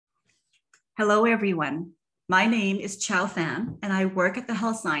Hello, everyone. My name is Chau Pham, and I work at the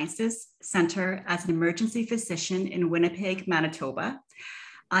Health Sciences Center as an emergency physician in Winnipeg, Manitoba.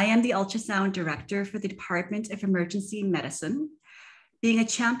 I am the Ultrasound Director for the Department of Emergency Medicine. Being a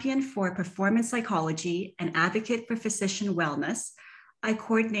champion for performance psychology and advocate for physician wellness, I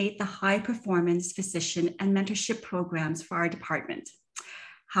coordinate the high performance physician and mentorship programs for our department.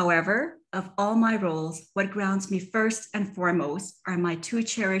 However, of all my roles, what grounds me first and foremost are my two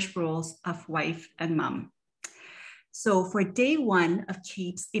cherished roles of wife and mom. So for day one of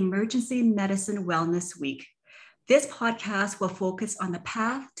CAPE's Emergency Medicine Wellness Week, this podcast will focus on the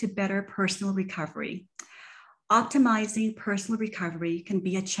path to better personal recovery. Optimizing personal recovery can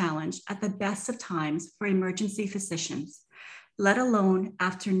be a challenge at the best of times for emergency physicians, let alone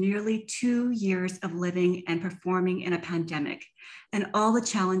after nearly 2 years of living and performing in a pandemic and all the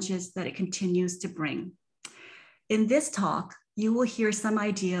challenges that it continues to bring. In this talk, you will hear some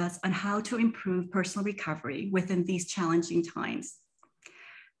ideas on how to improve personal recovery within these challenging times.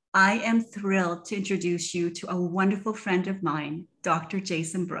 I am thrilled to introduce you to a wonderful friend of mine, Dr.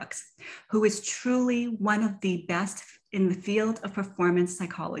 Jason Brooks, who is truly one of the best in the field of performance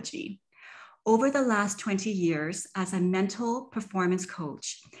psychology. Over the last 20 years as a mental performance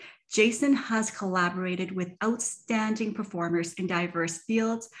coach, Jason has collaborated with outstanding performers in diverse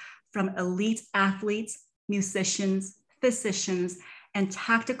fields, from elite athletes, musicians, physicians, and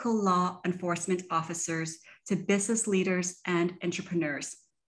tactical law enforcement officers to business leaders and entrepreneurs.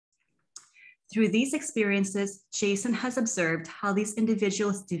 Through these experiences, Jason has observed how these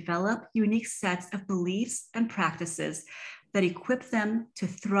individuals develop unique sets of beliefs and practices that equip them to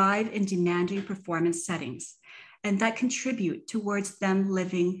thrive in demanding performance settings and that contribute towards them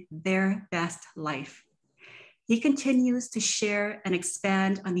living their best life. He continues to share and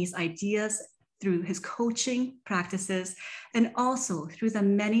expand on these ideas through his coaching practices and also through the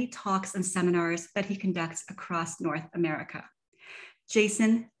many talks and seminars that he conducts across North America.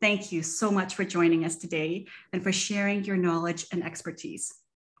 Jason, thank you so much for joining us today and for sharing your knowledge and expertise.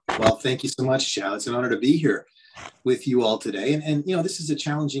 Well, thank you so much, Chau. It's an honor to be here with you all today. And you know, this is a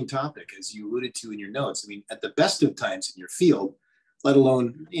challenging topic, as you alluded to in your notes. I mean, at the best of times in your field, let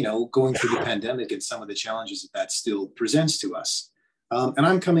alone, you know, going through the pandemic and some of the challenges that still presents to us. And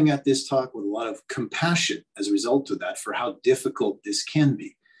I'm coming at this talk with a lot of compassion as a result of that for how difficult this can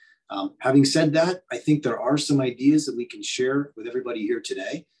be. Having said that, I think there are some ideas that we can share with everybody here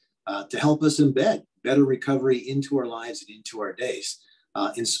today to help us embed better recovery into our lives and into our days,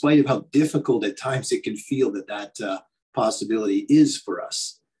 in spite of how difficult at times it can feel that possibility is for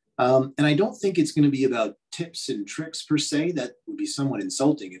us. And I don't think it's going to be about tips and tricks per se. That would be somewhat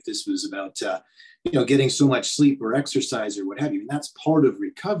insulting if this was about, getting so much sleep or exercise or what have you. And that's part of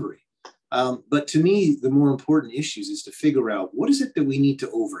recovery. But to me, the more important issues is to figure out what is it that we need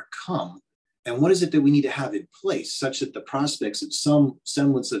to overcome and what is it that we need to have in place such that the prospects of some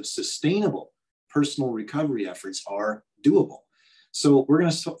semblance of sustainable personal recovery efforts are doable. So we're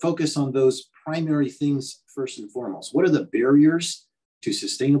going to focus on those primary things first and foremost. What are the barriers to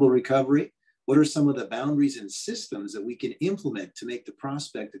sustainable recovery? What are some of the boundaries and systems that we can implement to make the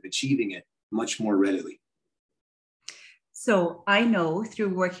prospect of achieving it much more readily? So I know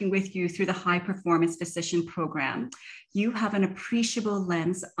through working with you through the High Performance Physician Program, you have an appreciable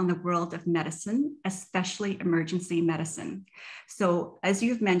lens on the world of medicine, especially emergency medicine. So as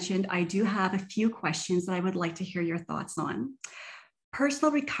you've mentioned, I do have a few questions that I would like to hear your thoughts on.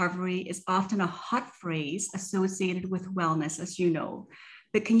 Personal recovery is often a hot phrase associated with wellness, as you know,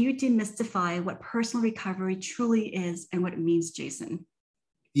 but can you demystify what personal recovery truly is and what it means, Jason?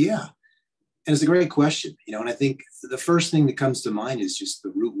 Yeah. And it's a great question, and I think the first thing that comes to mind is just the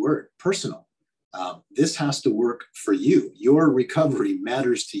root word, personal. This has to work for you. Your recovery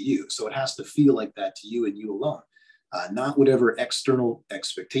matters to you. So it has to feel like that to you and you alone, not whatever external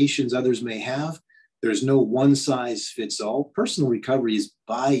expectations others may have. There's no one size fits all. Personal recovery is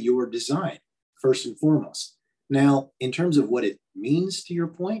by your design, first and foremost. Now, in terms of what it means, to your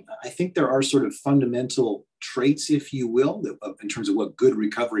point, I think there are sort of fundamental traits, if you will, in terms of what good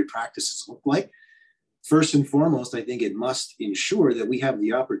recovery practices look like. First and foremost, I think it must ensure that we have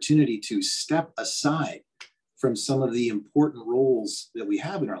the opportunity to step aside from some of the important roles that we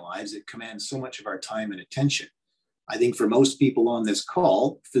have in our lives that command so much of our time and attention. I think for most people on this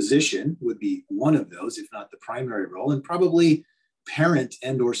call, physician would be one of those, if not the primary role, and probably parent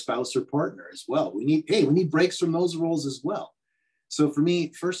and or spouse or partner as well. We need breaks from those roles as well. So for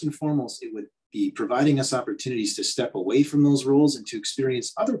me, first and foremost, it would be providing us opportunities to step away from those roles and to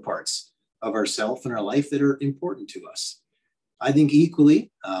experience other parts of ourselves and our life that are important to us. I think equally,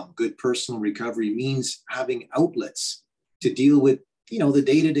 good personal recovery means having outlets to deal with the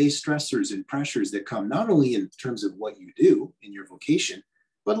day-to-day stressors and pressures that come not only in terms of what you do in your vocation,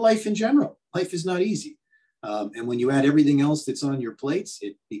 but life in general. Life is not easy. And when you add everything else that's on your plates,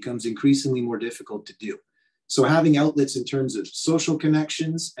 it becomes increasingly more difficult to do. So having outlets in terms of social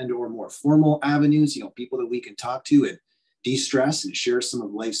connections and or more formal avenues, people that we can talk to and de-stress and share some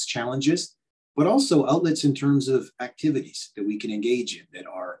of life's challenges, but also outlets in terms of activities that we can engage in that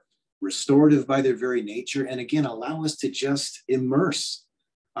are restorative by their very nature. And again, allow us to just immerse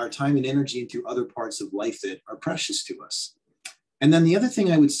our time and energy into other parts of life that are precious to us. And then the other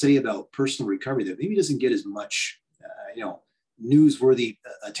thing I would say about personal recovery that maybe doesn't get as much, newsworthy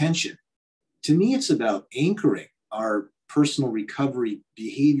attention. To me, it's about anchoring our personal recovery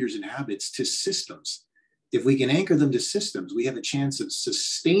behaviors and habits to systems. If we can anchor them to systems, we have a chance of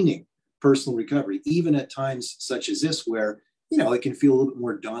sustaining personal recovery, even at times such as this, where, it can feel a little bit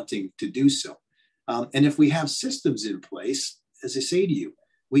more daunting to do so. And if we have systems in place, as I say to you,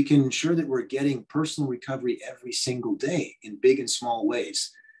 we can ensure that we're getting personal recovery every single day in big and small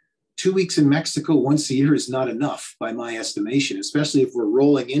ways. 2 weeks in Mexico once a year is not enough by my estimation, especially if we're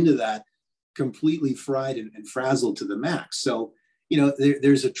rolling into that completely fried and frazzled to the max. So,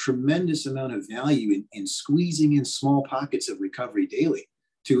 there's a tremendous amount of value in squeezing in small pockets of recovery daily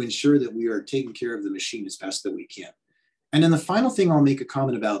to ensure that we are taking care of the machine as best that we can. And then the final thing I'll make a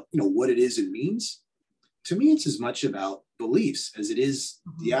comment about, what it is and means. To me, it's as much about beliefs as it is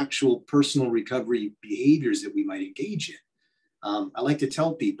the actual personal recovery behaviors that we might engage in. I like to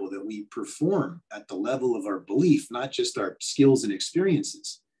tell people that we perform at the level of our belief, not just our skills and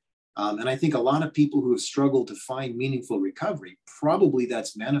experiences. And I think a lot of people who have struggled to find meaningful recovery, probably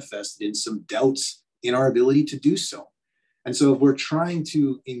that's manifested in some doubts in our ability to do so. And so if we're trying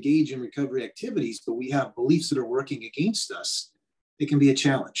to engage in recovery activities, but we have beliefs that are working against us, it can be a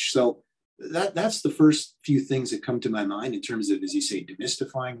challenge. So that's the first few things that come to my mind in terms of, as you say,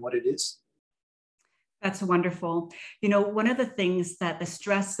 demystifying what it is. That's wonderful. One of the things that the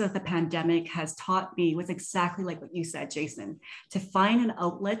stress of the pandemic has taught me was exactly like what you said, Jason, to find an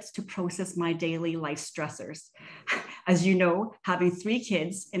outlet to process my daily life stressors. As you know, having 3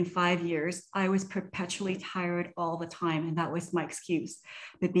 kids in 5 years, I was perpetually tired all the time, and that was my excuse.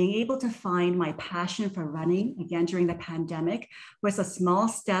 But being able to find my passion for running again during the pandemic was a small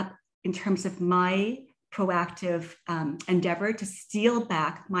step in terms of my proactive endeavor to steal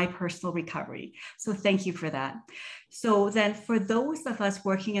back my personal recovery. So thank you for that. So then for those of us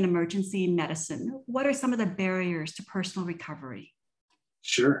working in emergency medicine, what are some of the barriers to personal recovery?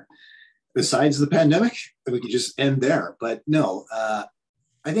 Sure. Besides the pandemic, we could just end there. But no,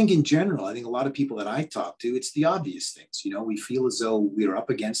 I think in general, I think a lot of people that I talk to, it's the obvious things. We feel as though we are up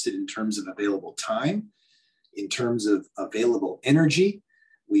against it in terms of available time, in terms of available energy.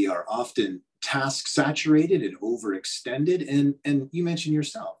 We are often task saturated and overextended. And you mentioned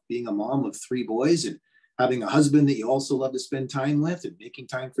yourself being a mom of 3 boys and having a husband that you also love to spend time with and making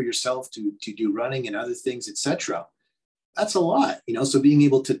time for yourself to do running and other things, etc. That's a lot, so being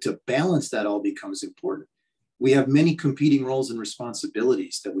able to balance that all becomes important. We have many competing roles and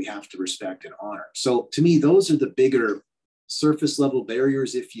responsibilities that we have to respect and honor. So to me, those are the bigger surface level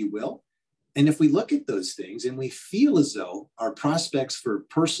barriers, if you will. And if we look at those things and we feel as though our prospects for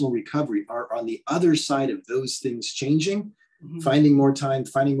personal recovery are on the other side of those things changing, finding more time,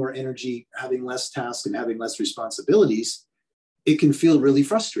 finding more energy, having less tasks and having less responsibilities, it can feel really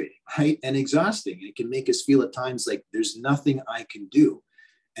frustrating, right? And exhausting. It can make us feel at times like there's nothing I can do.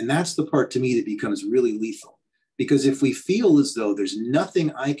 And that's the part to me that becomes really lethal. Because if we feel as though there's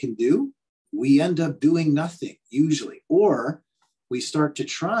nothing I can do, we end up doing nothing usually. Or we start to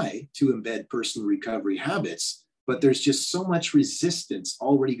try to embed personal recovery habits, but there's just so much resistance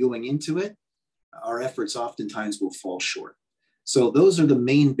already going into it, our efforts oftentimes will fall short. So those are the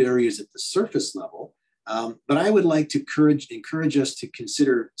main barriers at the surface level. But I would like to encourage us to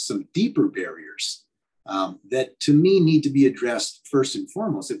consider some deeper barriers that to me need to be addressed first and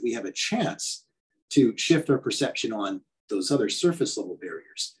foremost if we have a chance to shift our perception on those other surface level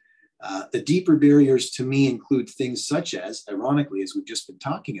barriers. The deeper barriers to me include things such as, ironically, as we've just been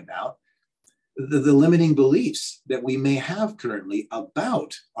talking about, the limiting beliefs that we may have currently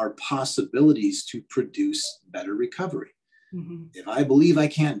about our possibilities to produce better recovery. If I believe I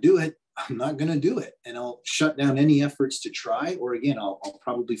can't do it, I'm not going to do it. And I'll shut down any efforts to try, or again, I'll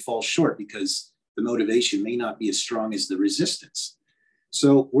probably fall short because the motivation may not be as strong as the resistance.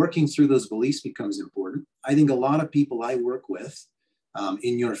 So working through those beliefs becomes important. I think a lot of people I work with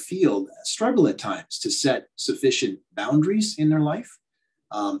in your field struggle at times to set sufficient boundaries in their life.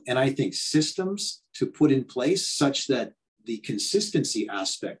 And I think systems to put in place such that the consistency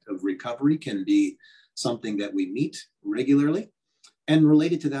aspect of recovery can be something that we meet regularly. And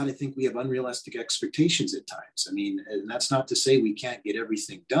related to that, I think we have unrealistic expectations at times. I mean, and that's not to say we can't get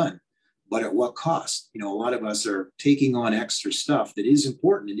everything done, but at what cost? You know, a lot of us are taking on extra stuff that is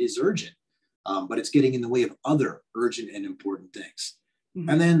important, it is urgent, but it's getting in the way of other urgent and important things. Mm-hmm.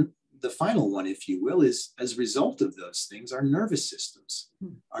 And then the final one, if you will, is as a result of those things, our nervous systems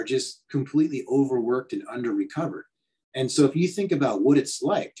are just completely overworked and under-recovered. And so if you think about what it's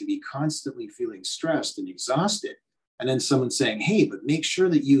like to be constantly feeling stressed and exhausted, and then someone saying, hey, but make sure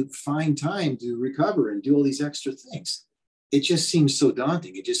that you find time to recover and do all these extra things. It just seems so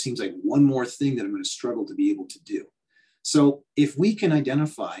daunting. It just seems like one more thing that I'm going to struggle to be able to do. So if we can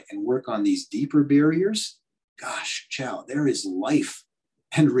identify and work on these deeper barriers, gosh, Chau, there is life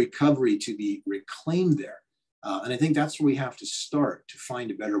and recovery to be reclaimed there. And I think that's where we have to start to find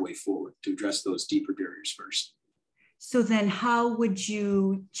a better way forward to address those deeper barriers first. So then how would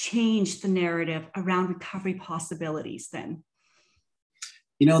you change the narrative around recovery possibilities then?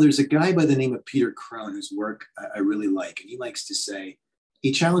 You know, there's a guy by the name of Peter Crone whose work I really like. And he likes to say,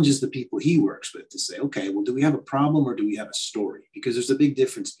 he challenges the people he works with to say, okay, well, do we have a problem or do we have a story? Because there's a big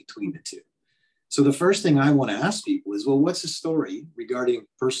difference between the two. So the first thing I want to ask people is, well, what's the story regarding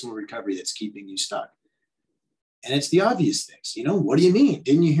personal recovery that's keeping you stuck? And it's the obvious things. You know, what do you mean?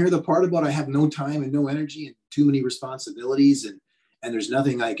 Didn't you hear the part about I have no time and no energy and too many responsibilities and there's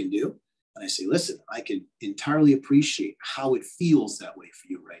nothing I can do? And I say, listen, I can entirely appreciate how it feels that way for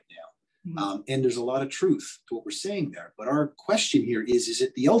you right now. Mm-hmm. And there's a lot of truth to what we're saying there. But our question here is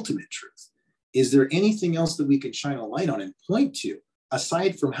it the ultimate truth? Is there anything else that we can shine a light on and point to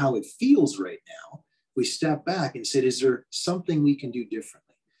aside from how it feels right now? We step back and say, is there something we can do differently?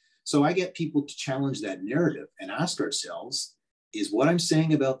 So I get people to challenge that narrative and ask ourselves, is what I'm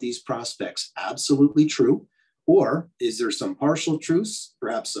saying about these prospects absolutely true? Or is there some partial truths,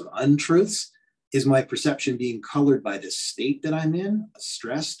 perhaps some untruths? Is my perception being colored by the state that I'm in,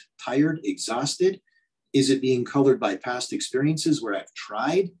 stressed, tired, exhausted? Is it being colored by past experiences where I've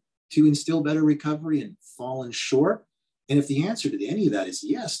tried to instill better recovery and fallen short? And if the answer to any of that is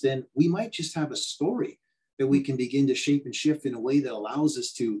yes, then we might just have a story that we can begin to shape and shift in a way that allows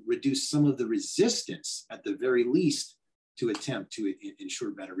us to reduce some of the resistance, at the very least, to attempt to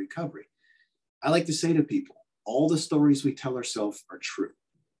ensure better recovery. I like to say to people, all the stories we tell ourselves are true,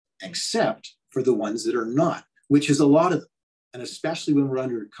 except for the ones that are not, which is a lot of them. And especially when we're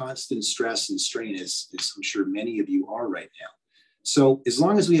under constant stress and strain, as I'm sure many of you are right now. So as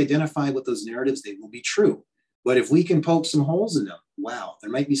long as we identify what those narratives, they will be true. But if we can poke some holes in them, wow,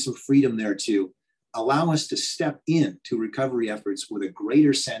 there might be some freedom there to allow us to step into recovery efforts with a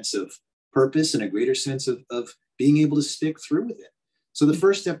greater sense of purpose and a greater sense of being able to stick through with it. So the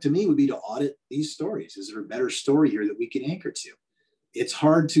first step to me would be to audit these stories. Is there a better story here that we can anchor to? It's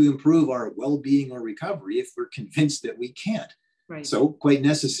hard to improve our well-being or recovery if we're convinced that we can't. Right. So quite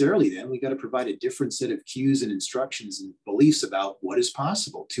necessarily then, we got to provide a different set of cues and instructions and beliefs about what is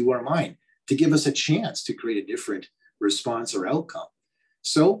possible to our mind to give us a chance to create a different response or outcome.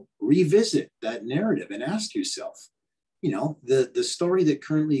 So revisit that narrative and ask yourself, you know, the story that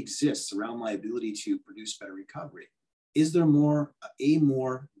currently exists around my ability to produce better recovery, is there a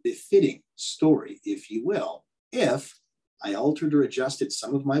more befitting story, if you will, if I altered or adjusted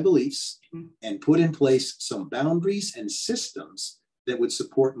some of my beliefs and put in place some boundaries and systems that would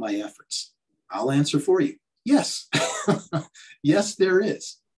support my efforts? I'll answer for you. Yes. Yes, there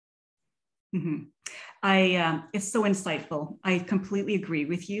is. Mm-hmm. It's so insightful. I completely agree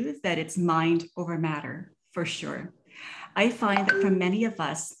with you that it's mind over matter, for sure. I find that for many of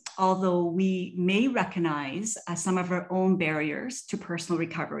us, although we may recognize some of our own barriers to personal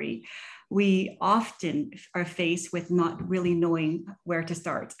recovery, we often are faced with not really knowing where to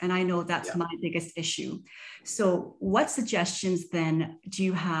start. And I know that's my biggest issue. So what suggestions then do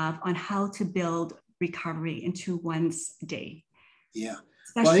you have on how to build recovery into one's day? Yeah.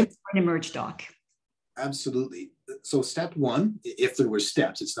 Especially for an Emerge doc. Absolutely. So step one, if there were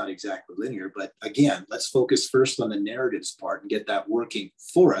steps, it's not exactly linear, but again, let's focus first on the narratives part and get that working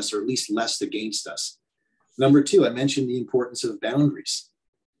for us, or at least less against us. Number two, I mentioned the importance of boundaries.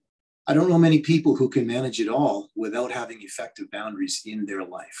 I don't know many people who can manage it all without having effective boundaries in their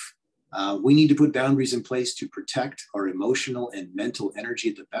life. We need to put boundaries in place to protect our emotional and mental energy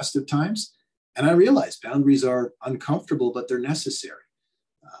at the best of times. And I realize boundaries are uncomfortable, but they're necessary.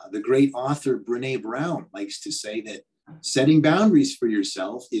 The great author Brené Brown likes to say that setting boundaries for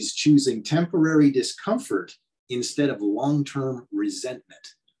yourself is choosing temporary discomfort instead of long-term resentment.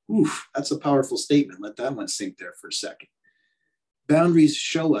 Oof, that's a powerful statement. Let that one sink there for a second. Boundaries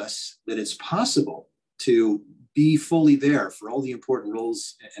show us that it's possible to be fully there for all the important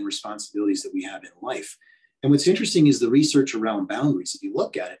roles and responsibilities that we have in life. And what's interesting is the research around boundaries. If you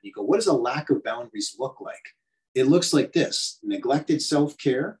look at it, you go, what does a lack of boundaries look like? It looks like this: neglected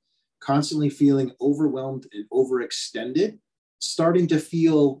self-care, constantly feeling overwhelmed and overextended, starting to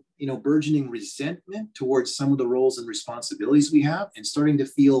feel, burgeoning resentment towards some of the roles and responsibilities we have, and starting to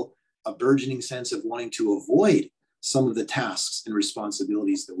feel a burgeoning sense of wanting to avoid some of the tasks and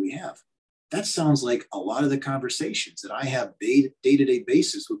responsibilities that we have. That sounds like a lot of the conversations that I have day-to-day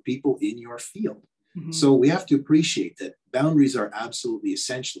basis with people in your field. Mm-hmm. So we have to appreciate that boundaries are absolutely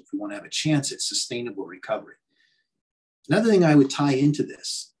essential if we want to have a chance at sustainable recovery. Another thing I would tie into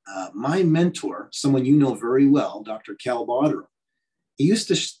this, my mentor, someone you know very well, Dr. Cal Botterill, he used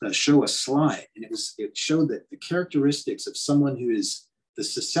to show a slide, and it showed that the characteristics of someone who is the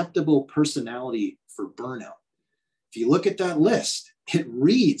susceptible personality for burnout. If you look at that list, it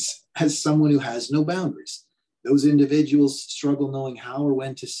reads as someone who has no boundaries. Those individuals struggle knowing how or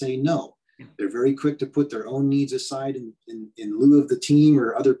when to say no. They're very quick to put their own needs aside in lieu of the team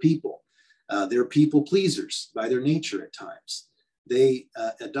or other people. They're people pleasers by their nature at times. They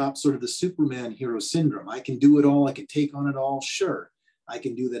adopt sort of the Superman hero syndrome. I can do it all. I can take on it all. Sure, I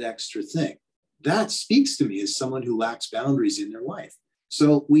can do that extra thing. That speaks to me as someone who lacks boundaries in their life.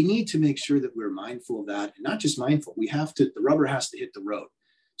 So we need to make sure that we're mindful of that, and not just mindful. The rubber has to hit the road.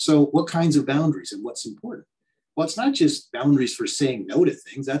 So what kinds of boundaries and what's important? Well, it's not just boundaries for saying no to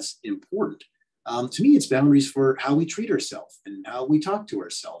things. That's important. To me, it's boundaries for how we treat ourselves and how we talk to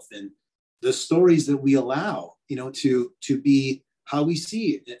ourselves, and the stories that we allow, to be how we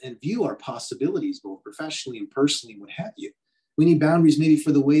see and view our possibilities, both professionally and personally, what have you. We need boundaries maybe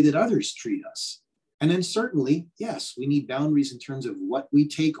for the way that others treat us. And then certainly, yes, we need boundaries in terms of what we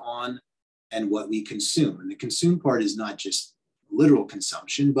take on and what we consume. And the consume part is not just literal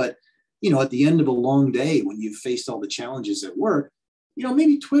consumption, but, at the end of a long day, when you've faced all the challenges at work,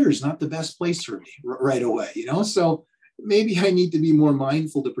 maybe Twitter's not the best place for me right away, So maybe I need to be more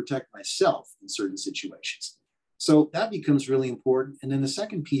mindful to protect myself in certain situations. So that becomes really important. And then the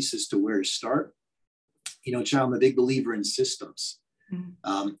second piece is to where to start. Chau, I'm a big believer in systems.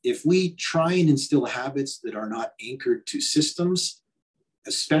 If we try and instill habits that are not anchored to systems,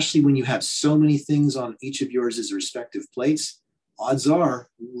 especially when you have so many things on each of yours as respective plates, odds are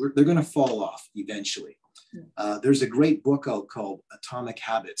they're going to fall off eventually. There's a great book out called Atomic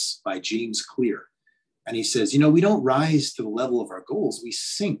Habits by James Clear. And he says, we don't rise to the level of our goals, we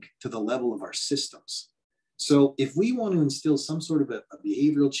sink to the level of our systems. So if we want to instill some sort of a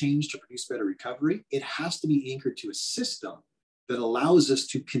behavioral change to produce better recovery, it has to be anchored to a system that allows us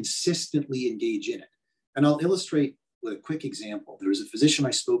to consistently engage in it. And I'll illustrate with a quick example. There was a physician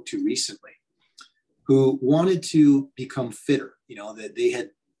I spoke to recently who wanted to become fitter. That they had,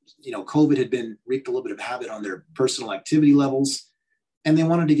 COVID had wreaked a little bit of havoc on their personal activity levels, and they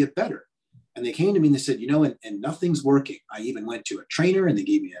wanted to get better. And they came to me and they said, and nothing's working. I even went to a trainer and they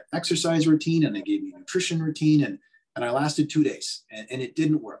gave me an exercise routine and they gave me a nutrition routine. And I lasted 2 days and it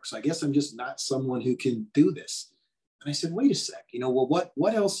didn't work. So I guess I'm just not someone who can do this. And I said, wait a sec,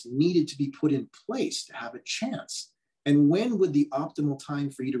 what else needed to be put in place to have a chance? And when would the optimal time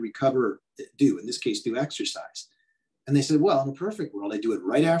for you to recover do? In this case, do exercise. And they said, well, in a perfect world, I do it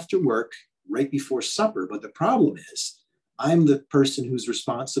right after work, right before supper. But the problem is, I'm the person who's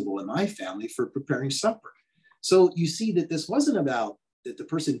responsible in my family for preparing supper. So you see that this wasn't about that the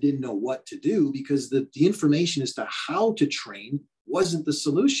person didn't know what to do, because the information as to how to train wasn't the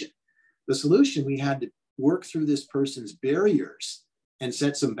solution. The solution, we had to work through this person's barriers and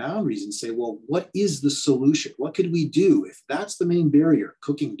set some boundaries and say, well, what is the solution? What could we do if that's the main barrier,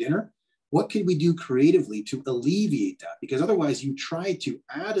 cooking dinner? What could we do creatively to alleviate that? Because otherwise you try to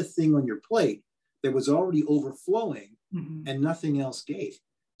add a thing on your plate that was already overflowing, and nothing else gave.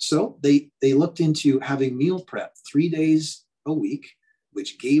 So they looked into having meal prep 3 days a week,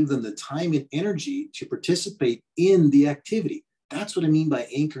 which gave them the time and energy to participate in the activity. That's what I mean by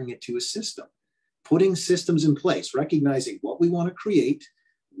anchoring it to a system. Putting systems in place, recognizing what we want to create,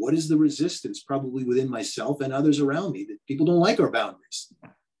 what is the resistance probably within myself and others around me that people don't like our boundaries.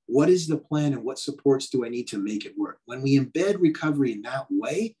 What is the plan and what supports do I need to make it work? When we embed recovery in that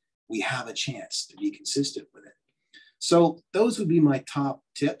way, we have a chance to be consistent with it. So those would be my top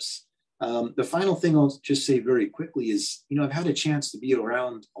tips. The final thing I'll just say very quickly is, I've had a chance to be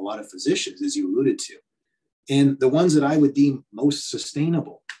around a lot of physicians, as you alluded to, and the ones that I would deem most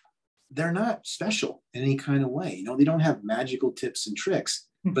sustainable, they're not special in any kind of way. They don't have magical tips and tricks,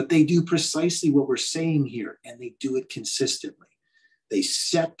 but they do precisely what we're saying here, and they do it consistently. They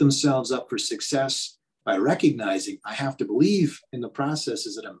set themselves up for success by recognizing I have to believe in the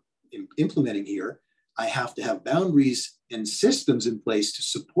processes that I'm implementing here. I have to have boundaries and systems in place to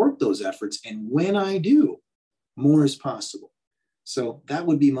support those efforts. And when I do, more is possible. So that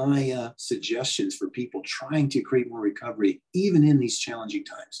would be my suggestions for people trying to create more recovery, even in these challenging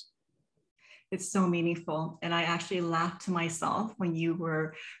times. It's so meaningful. And I actually laughed to myself when you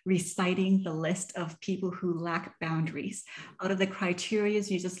were reciting the list of people who lack boundaries. Out of the criteria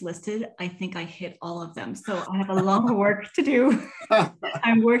you just listed, I think I hit all of them. So I have a lot of work to do.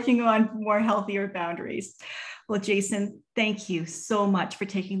 I'm working on more healthier boundaries. Well, Jason, thank you so much for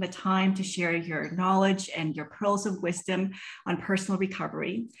taking the time to share your knowledge and your pearls of wisdom on personal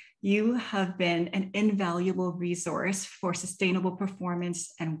recovery. You have been an invaluable resource for sustainable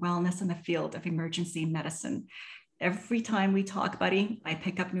performance and wellness in the field of emergency medicine. Every time we talk, buddy, I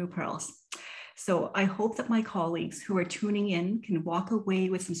pick up new pearls. So I hope that my colleagues who are tuning in can walk away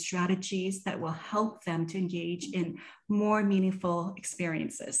with some strategies that will help them to engage in more meaningful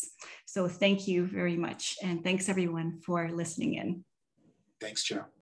experiences. So thank you very much. And thanks everyone for listening in. Thanks, Chau.